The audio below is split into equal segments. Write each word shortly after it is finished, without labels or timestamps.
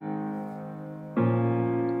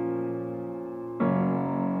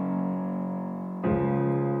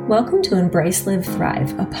Welcome to Embrace, Live,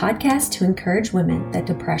 Thrive, a podcast to encourage women that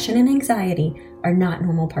depression and anxiety are not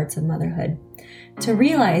normal parts of motherhood. To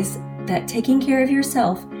realize that taking care of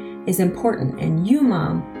yourself is important and you,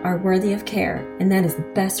 mom, are worthy of care, and that is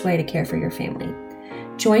the best way to care for your family.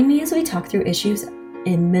 Join me as we talk through issues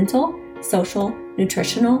in mental, social,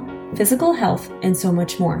 nutritional, physical health, and so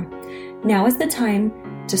much more. Now is the time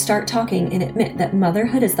to start talking and admit that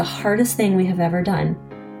motherhood is the hardest thing we have ever done,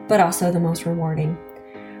 but also the most rewarding.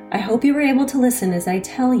 I hope you were able to listen as I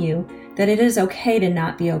tell you that it is okay to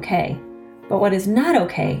not be okay, but what is not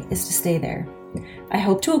okay is to stay there. I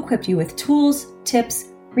hope to equip you with tools,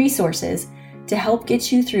 tips, resources to help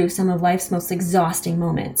get you through some of life's most exhausting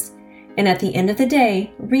moments. And at the end of the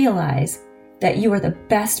day, realize that you are the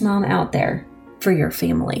best mom out there for your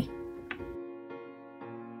family.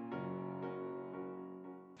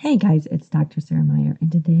 Hey guys, it's Dr. Sarah Meyer,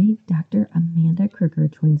 and today Dr. Amanda Kruger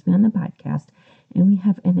joins me on the podcast, and we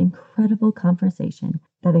have an incredible conversation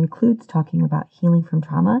that includes talking about healing from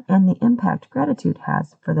trauma and the impact gratitude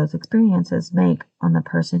has for those experiences make on the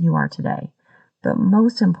person you are today. But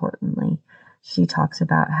most importantly, she talks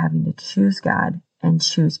about having to choose God and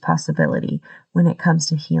choose possibility when it comes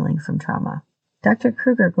to healing from trauma. Dr.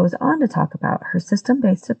 Kruger goes on to talk about her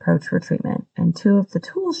system-based approach for treatment and two of the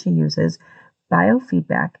tools she uses,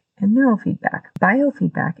 biofeedback and neurofeedback.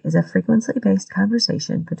 Biofeedback is a frequency-based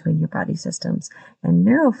conversation between your body systems, and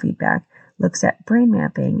neurofeedback looks at brain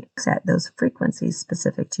mapping, looks at those frequencies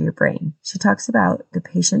specific to your brain. She talks about the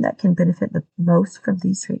patient that can benefit the most from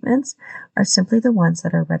these treatments are simply the ones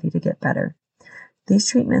that are ready to get better. These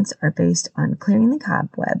treatments are based on clearing the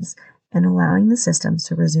cobwebs and allowing the systems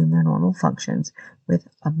to resume their normal functions with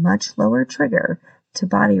a much lower trigger to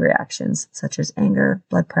body reactions such as anger,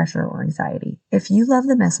 blood pressure, or anxiety. If you love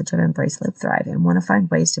the message of Embrace, Live, Thrive and want to find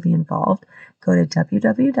ways to be involved, go to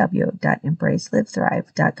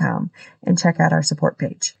www.embracelivethrive.com and check out our support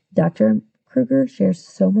page. Dr. Kruger shares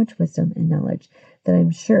so much wisdom and knowledge that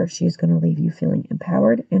I'm sure she is going to leave you feeling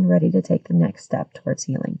empowered and ready to take the next step towards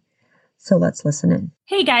healing. So let's listen in.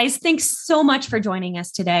 Hey guys, thanks so much for joining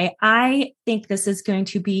us today. I think this is going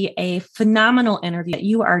to be a phenomenal interview.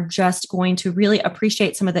 You are just going to really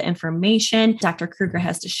appreciate some of the information Dr. Kruger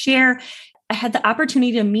has to share. I had the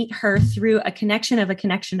opportunity to meet her through a connection of a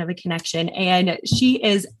connection of a connection, and she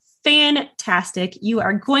is fantastic. You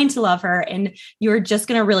are going to love her, and you're just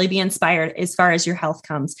going to really be inspired as far as your health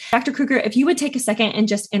comes. Dr. Kruger, if you would take a second and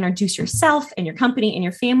just introduce yourself and your company and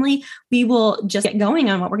your family, we will just get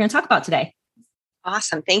going on what we're going to talk about today.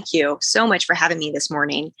 Awesome. Thank you so much for having me this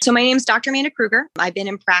morning. So my name is Dr. Amanda Kruger. I've been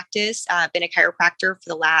in practice, been a chiropractor for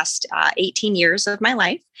the last 18 years of my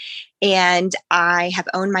life. And I have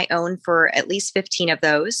owned my own for at least 15 of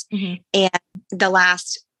those. Mm-hmm. And the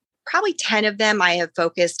last probably 10 of them, I have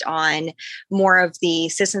focused on more of the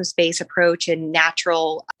systems-based approach and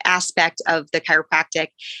natural aspect of the chiropractic.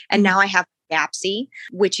 And now I have APSI,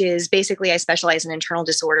 which is basically I specialize in internal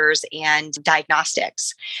disorders and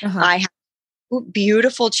diagnostics. Uh-huh. I have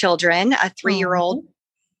beautiful children, a 3-year-old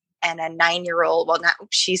and a 9-year-old. Well, now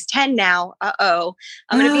she's 10 now. I'm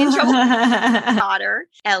going to be in trouble. Daughter,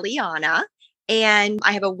 Eliana. And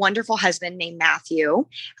I have a wonderful husband named Matthew.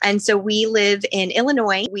 And so we live in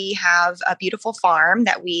Illinois. We have a beautiful farm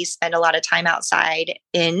that we spend a lot of time outside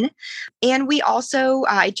in. And we also,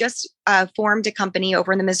 I just formed a company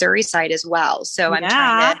over in the Missouri side as well. So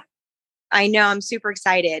I'm super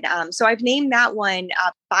excited. So I've named that one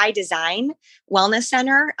By Design Wellness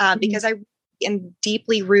Center because I am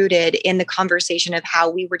deeply rooted in the conversation of how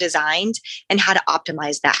we were designed and how to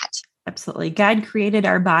optimize that. Absolutely. God created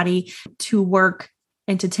our body to work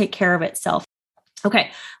and to take care of itself. Okay,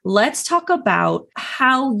 let's talk about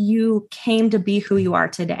how you came to be who you are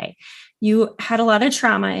today. You had a lot of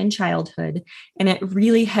trauma in childhood, and it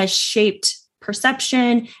really has shaped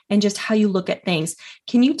perception and just how you look at things.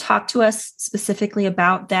 Can you talk to us specifically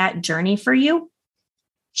about that journey for you?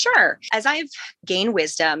 Sure. As I've gained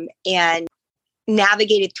wisdom and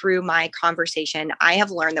navigated through my conversation, I have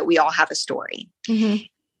learned that we all have a story. Mm-hmm.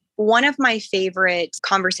 One of my favorite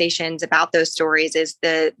conversations about those stories is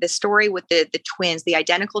the story with the twins, the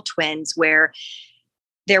identical twins, where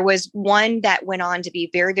there was one that went on to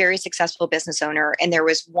be very, very successful business owner, and there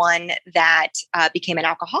was one that became an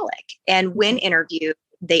alcoholic. And when interviewed,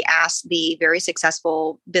 they asked the very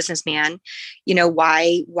successful businessman, how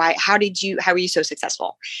were you so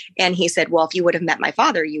successful? And he said, well, if you would have met my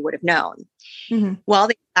father, you would have known. Mm-hmm. Well,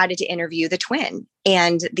 they decided to interview the twin,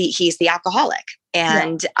 and he's the alcoholic.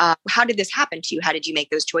 And how did this happen to you? How did you make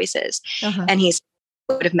those choices? Uh-huh. And he said,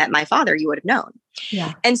 would have met my father, you would have known.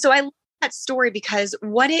 Yeah. And so I that story because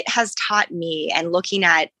what it has taught me and looking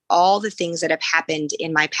at all the things that have happened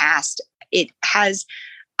in my past,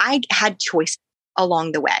 I had choice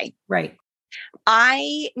along the way. Right.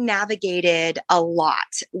 I navigated a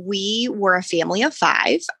lot. We were a family of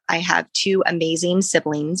 5. I have 2 amazing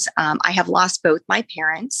siblings. I have lost both my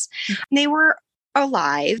parents. They were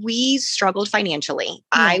alive. We struggled financially. Yeah.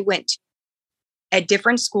 I went to a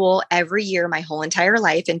different school every year my whole entire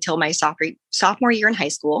life until my sophomore year in high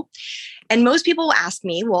school. And most people will ask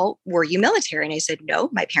me, well, were you military? And I said, no,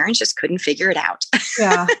 my parents just couldn't figure it out.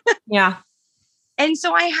 Yeah. Yeah. And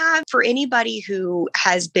so I have, for anybody who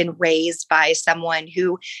has been raised by someone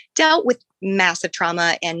who dealt with massive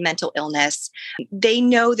trauma and mental illness, they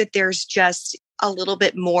know that there's just a little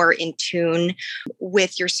bit more in tune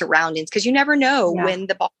with your surroundings because you never know when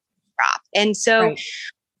the ball will drop. And so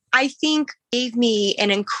I think it gave me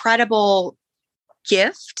an incredible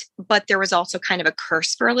gift, but there was also kind of a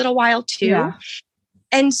curse for a little while too. Yeah.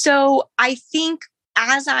 And so I think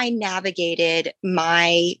as I navigated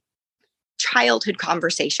my childhood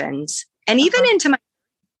conversations and even into my,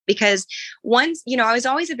 because once, I was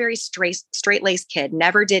always a very straight-laced kid,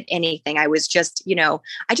 never did anything. I was just,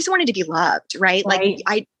 I just wanted to be loved, right? Like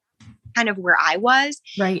I kind of where I was.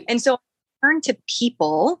 Right. And so I turned to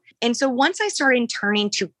people. And so once I started turning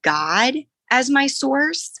to God as my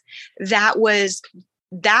source, that was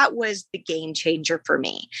the game changer for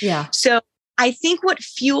me. Yeah. So I think what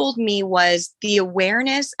fueled me was the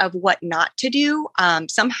awareness of what not to do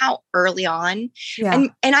somehow early on. Yeah.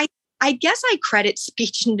 And I guess I credit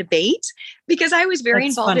speech and debate because I was very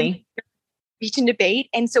involved in speech and debate.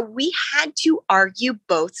 And so we had to argue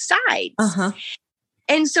both sides.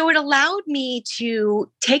 And so it allowed me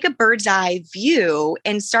to take a bird's eye view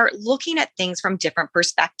and start looking at things from different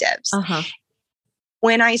perspectives.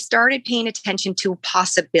 When I started paying attention to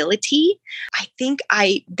possibility, I think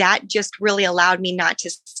that just really allowed me not to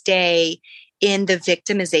stay in the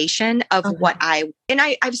victimization of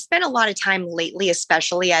I've spent a lot of time lately,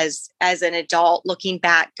 especially as an adult, looking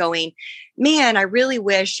back going, man, I really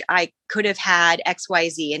wish I could have had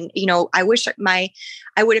XYZ. And, I wish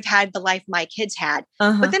I would have had the life my kids had.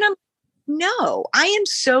 But then no, I am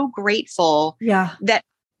so grateful that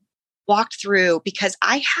walked through because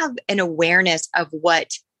I have an awareness of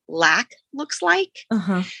what lack looks like.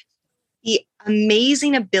 The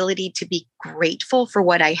amazing ability to be grateful for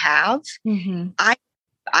what I have.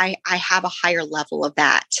 I have a higher level of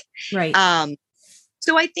that. Right.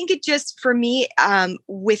 So I think it just, for me,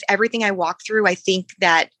 with everything I walk through, I think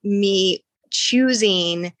that me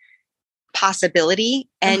choosing possibility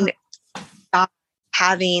and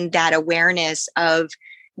having that awareness of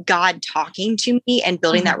God talking to me and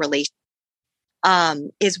building that relationship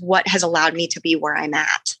is what has allowed me to be where I'm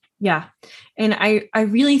at. Yeah. And I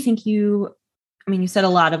really think you said a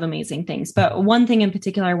lot of amazing things, but one thing in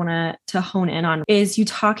particular I want to hone in on is you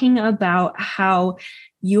talking about how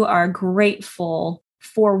you are grateful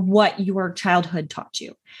for what your childhood taught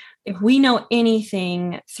you. If we know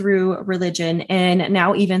anything through religion and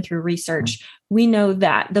now even through research, we know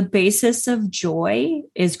that the basis of joy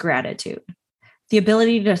is gratitude. The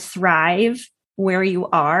ability to thrive where you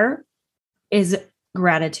are is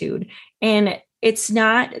gratitude. And it's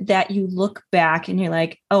not that you look back and you're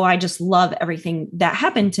like, oh, I just love everything that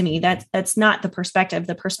happened to me. That's not the perspective.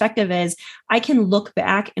 The perspective is I can look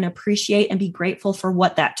back and appreciate and be grateful for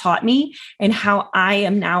what that taught me and how I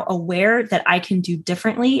am now aware that I can do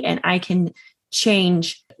differently and I can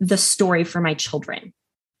change the story for my children.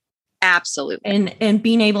 Absolutely. And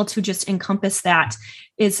being able to just encompass that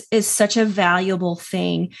is such a valuable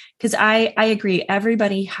thing. Because I agree,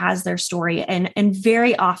 everybody has their story. And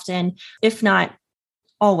very often, if not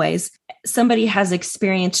always, somebody has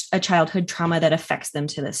experienced a childhood trauma that affects them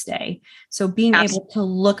to this day. So being able to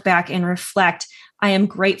look back and reflect, I am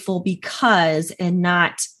grateful because, and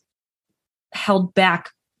not held back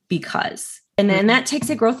because. And then that takes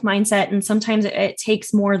a growth mindset. And sometimes it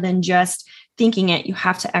takes more than just thinking it. You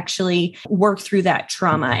have to actually work through that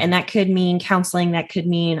trauma. And that could mean counseling. That could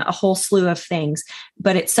mean a whole slew of things.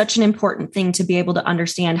 But it's such an important thing to be able to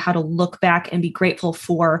understand how to look back and be grateful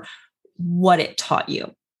for what it taught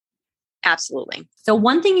you. Absolutely. So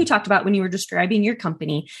one thing you talked about when you were describing your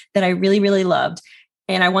company that I really, really loved,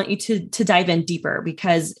 and I want you to dive in deeper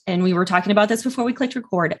because, and we were talking about this before we clicked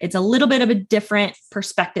record, it's a little bit of a different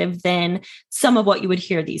perspective than some of what you would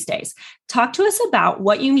hear these days. Talk to us about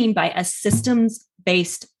what you mean by a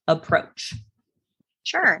systems-based approach.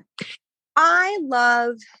 Sure. I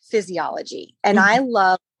love physiology and I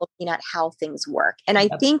love looking at how things work. And I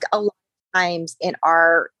think a lot of times in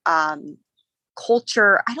our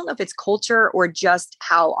culture, I don't know if it's culture or just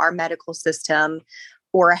how our medical system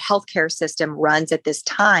or a healthcare system runs at this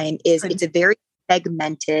time is it's a very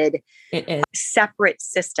segmented, it is separate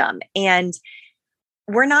system. And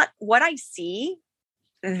we're not, what I see,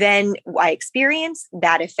 then I experience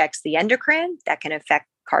that affects the endocrine, that can affect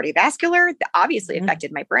cardiovascular, that obviously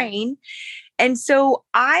affected my brain. And so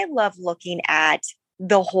I love looking at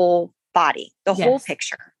the whole body, the whole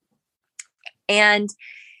picture. And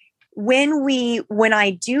when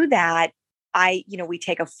I do that, we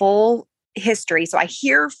take a full history. So I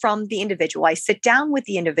hear from the individual, I sit down with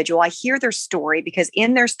the individual, I hear their story, because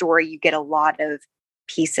in their story, you get a lot of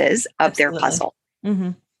pieces of their puzzle.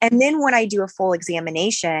 Mm-hmm. And then when I do a full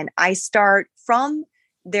examination, I start from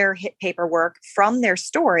their paperwork, from their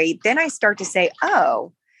story. Then I start to say,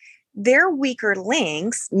 oh, their weaker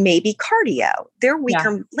links may be cardio. Their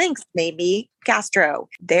weaker links may be gastro.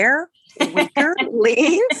 Their weaker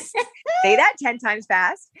links, say that 10 times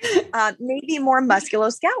fast, maybe more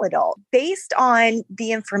musculoskeletal. Based on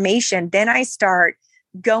the information, then I start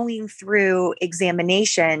going through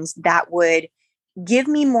examinations that would give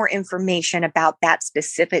me more information about that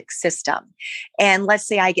specific system. And let's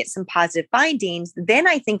say I get some positive findings, then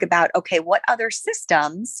I think about, okay, what other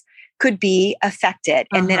systems could be affected?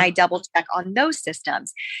 And then I double check on those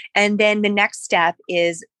systems. And then the next step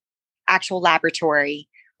is actual laboratory.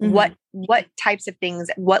 What types of things,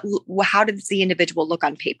 how does the individual look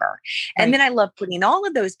on paper? And then I love putting all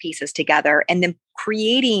of those pieces together and then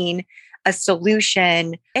creating a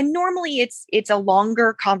solution. And normally it's a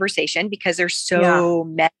longer conversation because there's so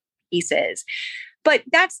many pieces. But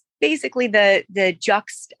that's basically the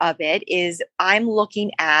juxt of it is I'm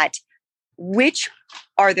looking at which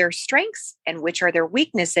are their strengths and which are their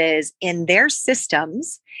weaknesses in their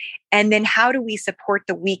systems. And then how do we support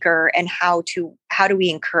the weaker and how do we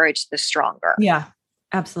encourage the stronger? Yeah,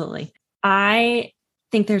 absolutely. I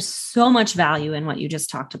think there's so much value in what you just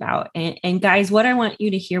talked about. And guys, what I want you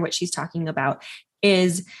to hear what she's talking about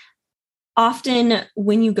is often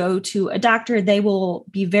when you go to a doctor, they will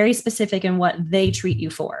be very specific in what they treat you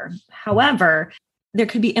for. However, there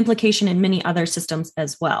could be implication in many other systems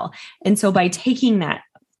as well. And so by taking that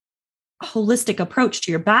holistic approach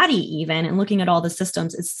to your body even and looking at all the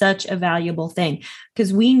systems is such a valuable thing,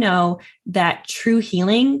 because we know that true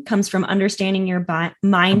healing comes from understanding your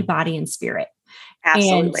mind, body, and spirit.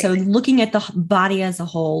 Absolutely. And so looking at the body as a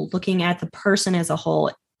whole, looking at the person as a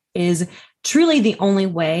whole is truly the only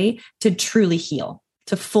way to truly heal,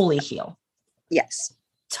 to fully heal. Yes.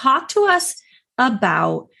 Talk to us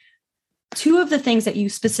about two of the things that you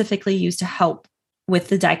specifically use to help with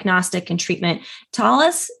the diagnostic and treatment. Tell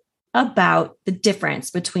us about the difference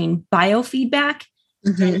between biofeedback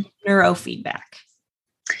and neurofeedback.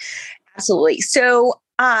 Absolutely. So,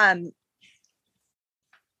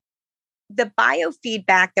 the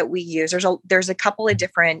biofeedback that we use, there's a couple of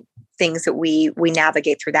different things that we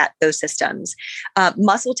navigate through those systems.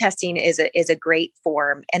 Muscle testing is a great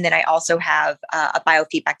form. And then I also have a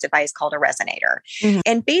biofeedback device called a resonator.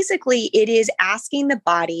 And basically it is asking the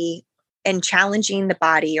body and challenging the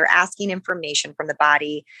body or asking information from the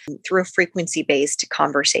body through a frequency-based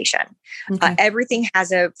conversation. Everything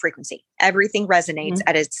has a frequency. Everything resonates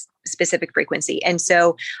at its specific frequency. And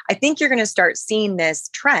so I think you're going to start seeing this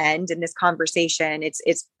trend in this conversation.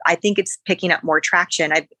 I think it's picking up more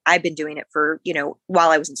traction. I've been doing it for,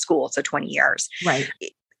 while I was in school. So 20 years. Right.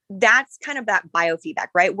 That's kind of that biofeedback,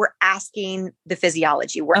 right? We're asking the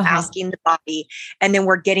physiology, we're asking the body, and then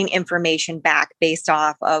we're getting information back based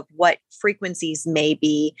off of what frequencies may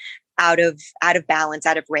be out of balance,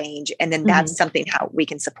 out of range. And then that's something how we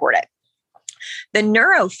can support it. The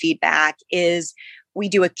neurofeedback is we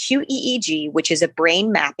do a QEEG, which is a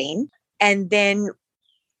brain mapping. And then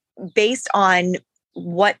based on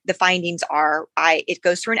what the findings are, it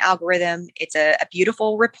goes through an algorithm. It's a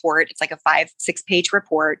beautiful report. It's like a 5-6 page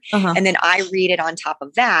report. And then I read it on top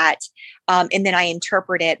of that. And then I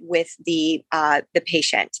interpret it with the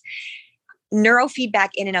patient. Neurofeedback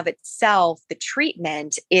in and of itself, the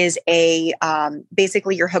treatment is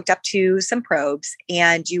basically you're hooked up to some probes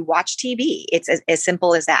and you watch TV. It's as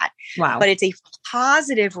simple as that. Wow. But it's a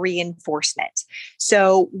positive reinforcement.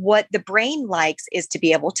 So what the brain likes is to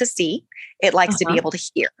be able to see. It likes to be able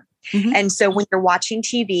to hear. And so when you're watching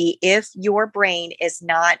TV, if your brain is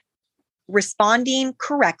not responding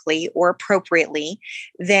correctly or appropriately,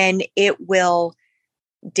 then it will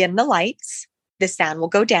dim the lights, the sound will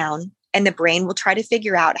go down, and the brain will try to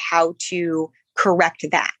figure out how to correct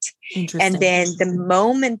that. And then the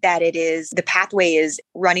moment that the pathway is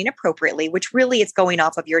running appropriately, which really it's going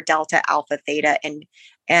off of your delta, alpha, theta, and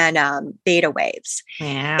beta waves.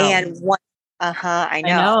 Wow. And once I know.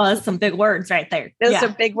 I know. That's some big words right there. Those are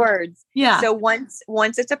big words. Yeah. So once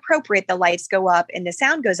it's appropriate, the lights go up and the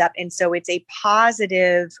sound goes up. And so it's a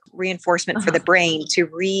positive reinforcement for the brain to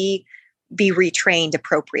be retrained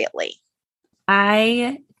appropriately.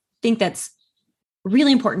 I think that's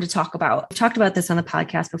really important to talk about. We've talked about this on the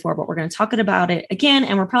podcast before, but we're going to talk about it again,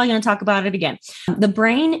 and we're probably going to talk about it again. The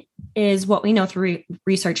brain is what we know through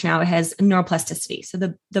research now. It has neuroplasticity. So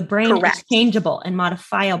the brain is changeable and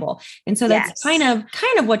modifiable. And so that's kind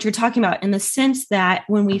of what you're talking about, in the sense that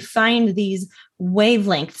when we find these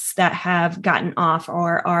wavelengths that have gotten off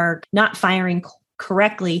or are not firing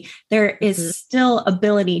correctly, there is still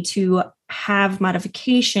ability to have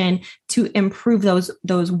modification to improve those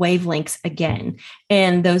wavelengths again,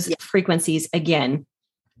 and those frequencies again,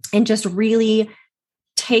 and just really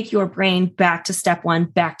take your brain back to step one,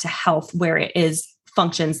 back to health, where it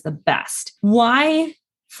functions the best. Why,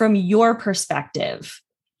 from your perspective,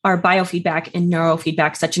 are biofeedback and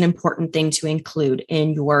neurofeedback such an important thing to include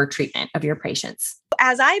in your treatment of your patients?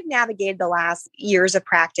 As I've navigated the last years of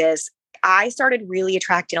practice, I started really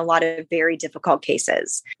attracting a lot of very difficult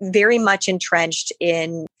cases, very much entrenched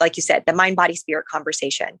in, like you said, the mind, body, spirit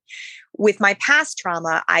conversation. With my past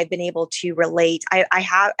trauma, I've been able to relate.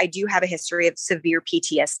 I do have a history of severe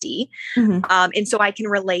PTSD. And so I can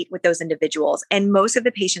relate with those individuals. And most of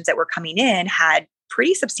the patients that were coming in had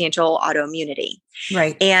pretty substantial autoimmunity.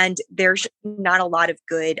 Right. And there's not a lot of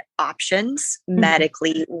good options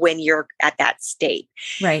medically when you're at that state.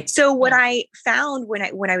 Right. So what I found when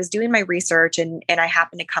I was doing my research and I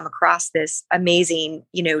happened to come across this amazing,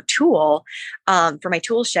 tool for my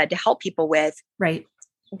tool shed to help people with. Right.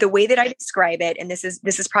 The way that I describe it, and this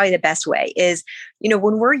is probably the best way, is,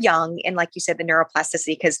 when we're young, and like you said, the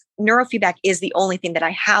neuroplasticity, because neurofeedback is the only thing that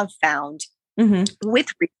I have found with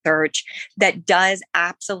research that does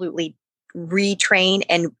absolutely retrain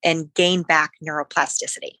and gain back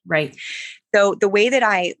neuroplasticity. Right. So the way that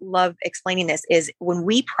I love explaining this is when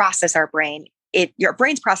we process our brain, your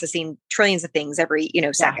brain's processing trillions of things every,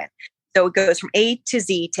 second. So it goes from A to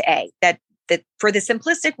Z to A. That for the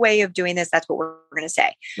simplistic way of doing this, that's what we're going to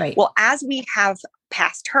say. Right. Well, as we have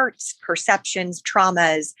past hurts, perceptions,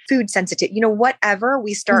 traumas, food sensitive, whatever,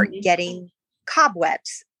 we start getting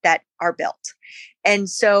cobwebs that are built. And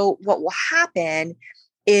so what will happen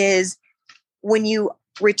is when you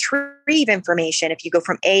retrieve information, if you go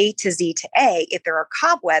from A to Z to A, if there are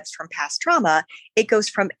cobwebs from past trauma, it goes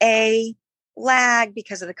from A, lag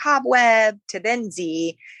because of the cobweb, to then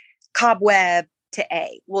Z, cobweb to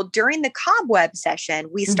A. Well, during the cobweb session,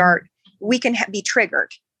 we can be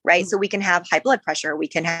triggered, right? So we can have high blood pressure. We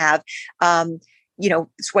can have,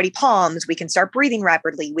 sweaty palms. We can start breathing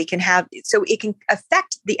rapidly. So it can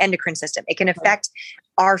affect the endocrine system. It can affect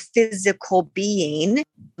our physical being.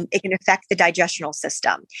 It can affect the digestional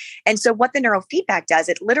system. And so what the neurofeedback does,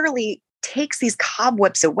 it literally takes these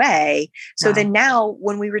cobwebs away. So then now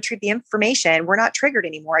when we retrieve the information, we're not triggered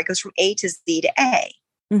anymore. It goes from A to Z to A.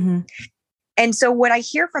 And so what I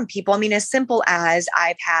hear from people, as simple as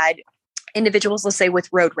I've had individuals, let's say with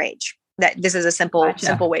road rage, that this is a simple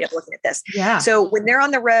way of looking at this. Yeah. So when they're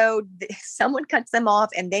on the road, someone cuts them off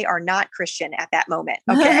and they are not Christian at that moment.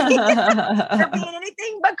 Okay. They're being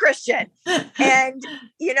anything but Christian. And,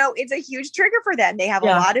 it's a huge trigger for them. They have a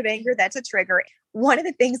lot of anger. That's a trigger. One of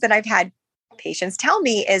the things that I've had patients tell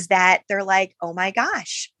me is that they're like, oh my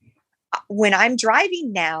gosh, when I'm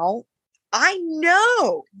driving now, I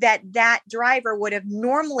know that driver would have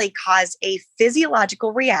normally caused a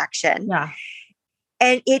physiological reaction. Yeah.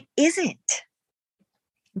 And it isn't.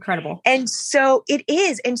 Incredible. And so it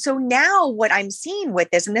is. And so now what I'm seeing with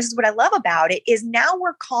this, and this is what I love about it, is now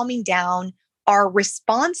we're calming down our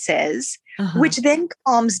responses, which then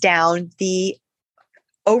calms down the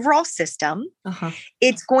overall system.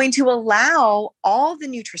 It's going to allow all the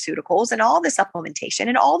nutraceuticals and all the supplementation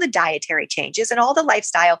and all the dietary changes and all the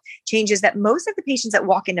lifestyle changes that most of the patients that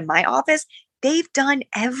walk into my office, they've done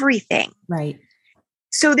everything. Right.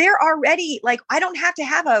 So they're already I don't have to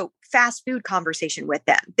have a fast food conversation with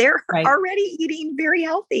them. They're already eating very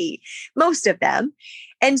healthy, most of them.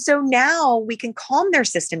 And so now we can calm their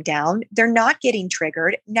system down. They're not getting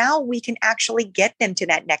triggered. Now we can actually get them to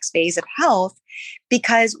that next phase of health,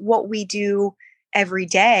 because what we do every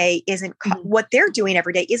day isn't what they're doing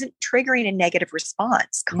every day isn't triggering a negative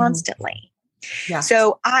response constantly. Yeah.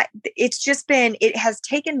 So it has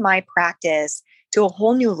taken my practice to a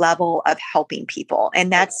whole new level of helping people.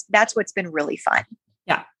 And that's what's been really fun.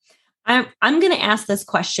 Yeah. I'm going to ask this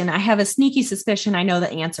question. I have a sneaky suspicion I know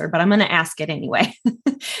the answer, but I'm going to ask it anyway.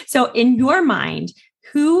 So in your mind,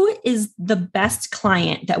 who is the best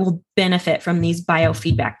client that will benefit from these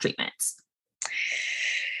biofeedback treatments?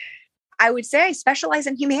 I would say I specialize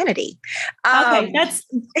in humanity. Okay. That's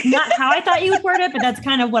not how I thought you would word it, but that's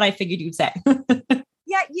kind of what I figured you'd say.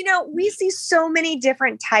 Yeah. We see so many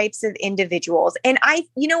different types of individuals. And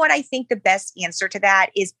what I think the best answer to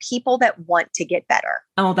that is people that want to get better.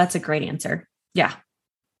 Oh, that's a great answer. Yeah.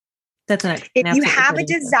 That's if you have a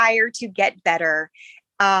desire to get better,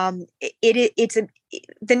 the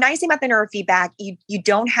nice thing about the neurofeedback, you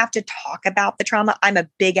don't have to talk about the trauma. I'm a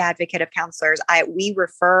big advocate of counselors. We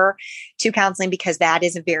refer to counseling because that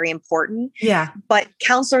is very important. Yeah. But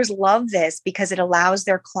counselors love this because it allows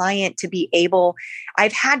their client to be able.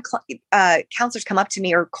 I've had counselors come up to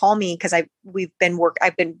me or call me because I've been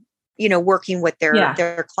working with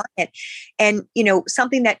their client, and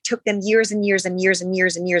something that took them years and years and years and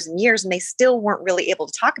years and years and years, and they still weren't really able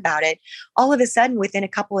to talk about it. All of a sudden, within a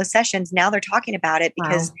couple of sessions, now they're talking about it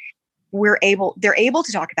because they're able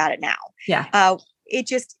to talk about it now. Yeah. It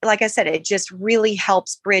just, like I said, it just really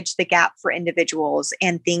helps bridge the gap for individuals,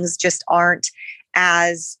 and things just aren't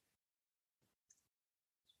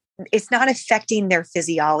it's not affecting their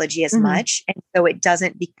physiology as much. And so it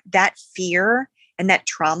doesn't that fear and that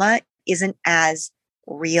trauma isn't as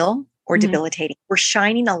real or debilitating. We're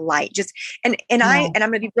shining a light I'm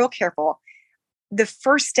going to be real careful. The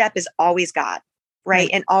first step is always God, right?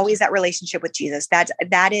 And always that relationship with Jesus.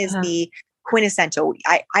 That is the quintessential.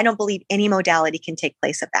 I don't believe any modality can take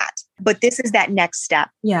place of that, but this is that next step.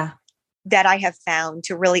 Yeah. That I have found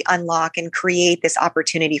to really unlock and create this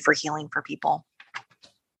opportunity for healing for people.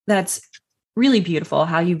 That's really beautiful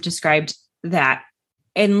how you've described that.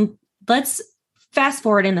 And let's fast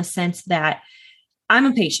forward in the sense that I'm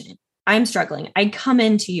a patient. I'm struggling. I come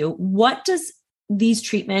into you. What does these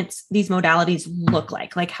treatments, these modalities look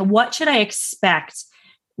like? Like, what should I expect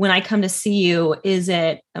when I come to see you? Is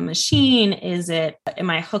it a machine? Am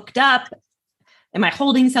I hooked up? Am I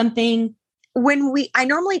holding something?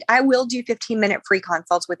 I will do 15-minute free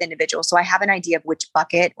consults with individuals. So I have an idea of which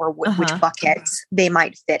bucket or which buckets they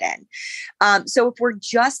might fit in. So if we're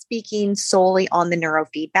just speaking solely on the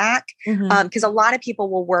neurofeedback, because a lot of people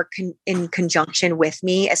will work in conjunction with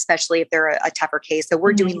me, especially if they're a tougher case. So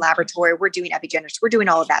we're doing laboratory, we're doing epigenetics, we're doing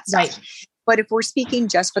all of that stuff. Right. But if we're speaking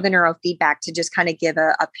just for the neurofeedback, to just kind of give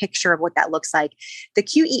a picture of what that looks like, the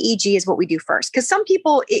QEEG is what we do first. Because some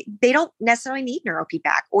people, they don't necessarily need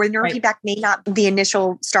neurofeedback, or neurofeedback may not be the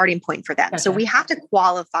initial starting point for them. Okay. So we have to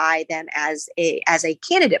qualify them as a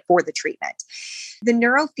candidate for the treatment. The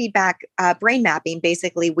neurofeedback brain mapping,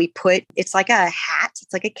 basically, it's like a hat,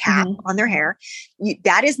 it's like a cap on their hair.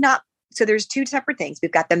 That is not, so there's two separate things.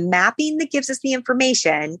 We've got the mapping that gives us the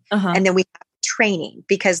information, and then we have training,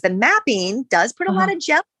 because the mapping does put a lot of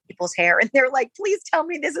gel in people's hair, and they're like, please tell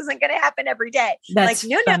me this isn't going to happen every day. That's like,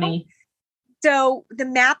 no, funny. So the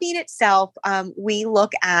mapping itself, we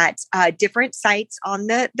look at different sites on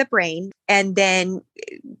the brain, and then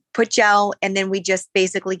put gel, and then we just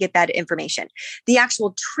basically get that information. The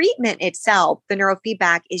actual treatment itself, the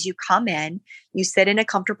neurofeedback, is you come in, you sit in a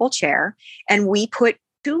comfortable chair, and we put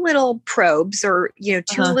two little probes, or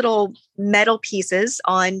two little metal pieces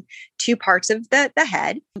on two parts of the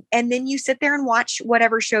head. And then you sit there and watch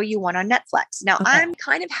whatever show you want on Netflix. Now, I'm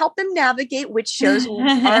kind of help them navigate which shows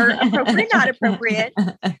are appropriate, not appropriate.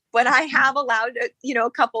 But I have allowed,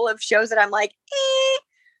 a couple of shows that I'm like,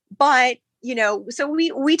 but, so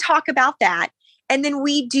we talk about that. And then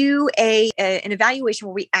we do an evaluation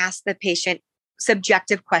where we ask the patient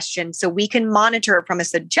subjective questions, so we can monitor it from a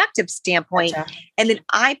subjective standpoint. Gotcha. And then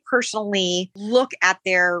I personally look at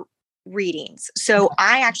their readings. So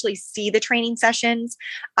I actually see the training sessions.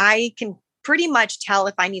 I can pretty much tell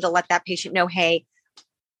if I need to let that patient know, hey,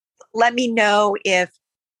 let me know if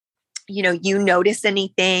you notice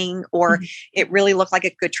anything, or it really looked like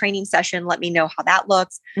a good training session. Let me know how that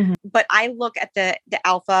looks. But I look at the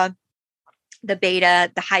alpha, the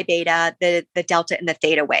beta, the high beta, the delta, and the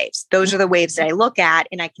theta waves. Those are the waves that I look at,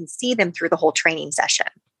 and I can see them through the whole training session.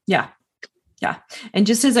 Yeah. Yeah. And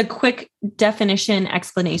just as a quick definition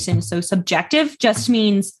explanation, so subjective just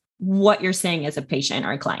means what you're saying as a patient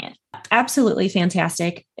or a client. Absolutely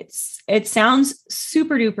fantastic. It sounds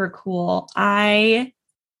super duper cool. I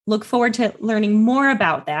look forward to learning more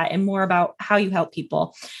about that and more about how you help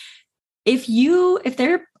people. If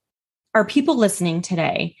there are people listening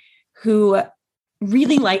today who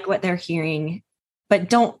really like what they're hearing, but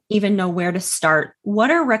don't even know where to start, what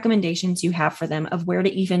are recommendations you have for them of where to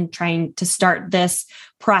even trying to start this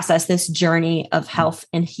process, this journey of health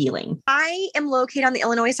and healing? I am located on the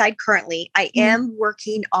Illinois side currently. I am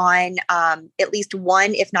working on at least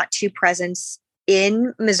one, if not two, presence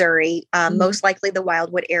in Missouri. Most likely the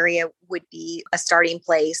Wildwood area would be a starting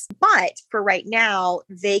place. But for right now,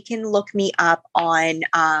 they can look me up on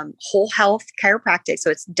Whole Health Chiropractic. So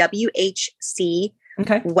it's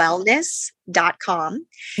WHCwellness.com.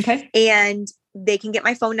 Okay. And they can get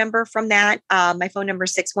my phone number from that. My phone number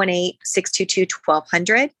is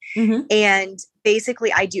 618-622-1200. Mm-hmm. And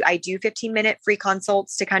basically I do 15-minute free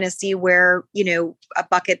consults to kind of see where, a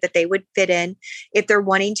bucket that they would fit in. If they're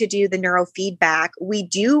wanting to do the neurofeedback, we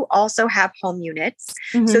do also have home units.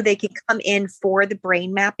 Mm-hmm. So they can come in for the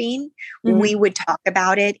brain mapping. Mm-hmm. We would talk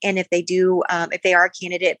about it. And if they do, if they are a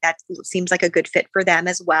candidate, that seems like a good fit for them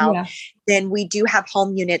as well. Yeah. Then we do have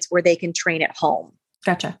home units where they can train at home.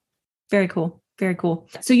 Gotcha. Very cool. Very cool.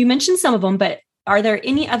 So you mentioned some of them, but are there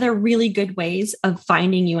any other really good ways of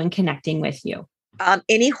finding you and connecting with you?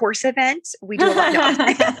 Any horse event, we do a lot. No.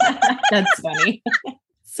 That's funny.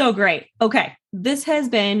 So great. Okay. This has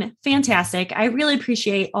been fantastic. I really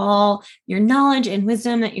appreciate all your knowledge and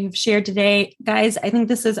wisdom that you've shared today. Guys, I think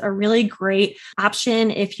this is a really great option.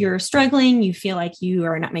 If you're struggling, you feel like you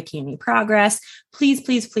are not making any progress, please,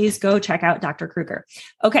 please, please go check out Dr. Kruger.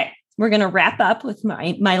 Okay. We're going to wrap up with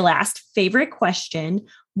my last favorite question.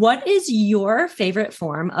 What is your favorite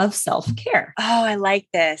form of self-care? Oh, I like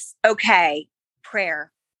this. Okay.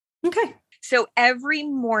 Prayer. Okay. So every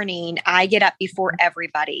morning I get up before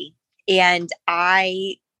everybody and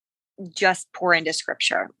I just pour into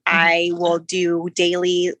scripture. Mm-hmm. I will do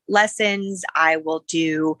daily lessons. I will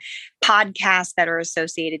do podcasts that are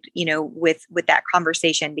associated, with that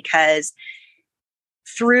conversation, because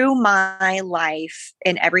through my life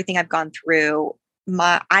and everything I've gone through,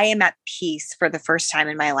 I am at peace for the first time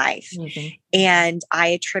in my life. Mm-hmm. And I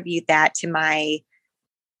attribute that to my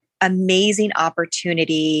amazing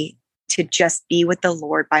opportunity to just be with the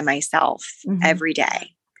Lord by myself every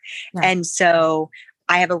day. Yeah. And so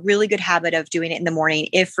I have a really good habit of doing it in the morning.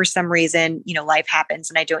 If for some reason, life happens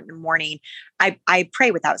and I do it in the morning, I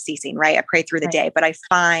pray without ceasing, right? I pray through the day, but I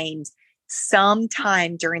find some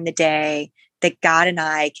time during the day that God and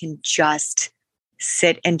I can just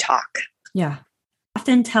sit and talk. Yeah. I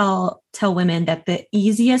often tell women that the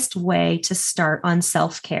easiest way to start on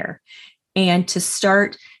self-care and to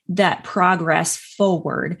start that progress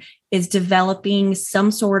forward is developing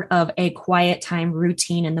some sort of a quiet time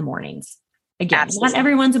routine in the mornings. Again, Absolutely. Not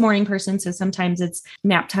everyone's a morning person, so sometimes it's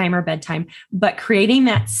nap time or bedtime, but creating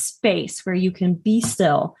that space where you can be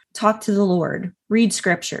still, talk to the Lord, read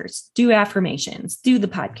scriptures, do affirmations, do the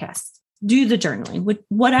podcasts, do the journaling,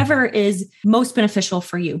 whatever is most beneficial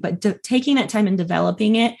for you. But taking that time and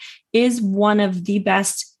developing it is one of the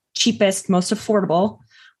best, cheapest, most affordable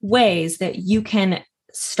ways that you can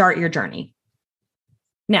start your journey.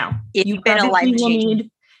 Now, you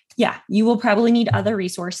will probably need other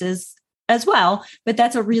resources as well, but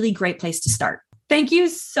that's a really great place to start. Thank you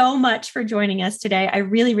so much for joining us today. I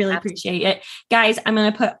really, really appreciate it. Guys, I'm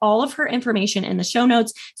going to put all of her information in the show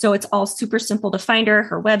notes. So it's all super simple to find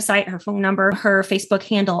her website, her phone number, her Facebook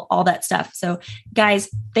handle, all that stuff. So guys,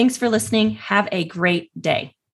 thanks for listening. Have a great day.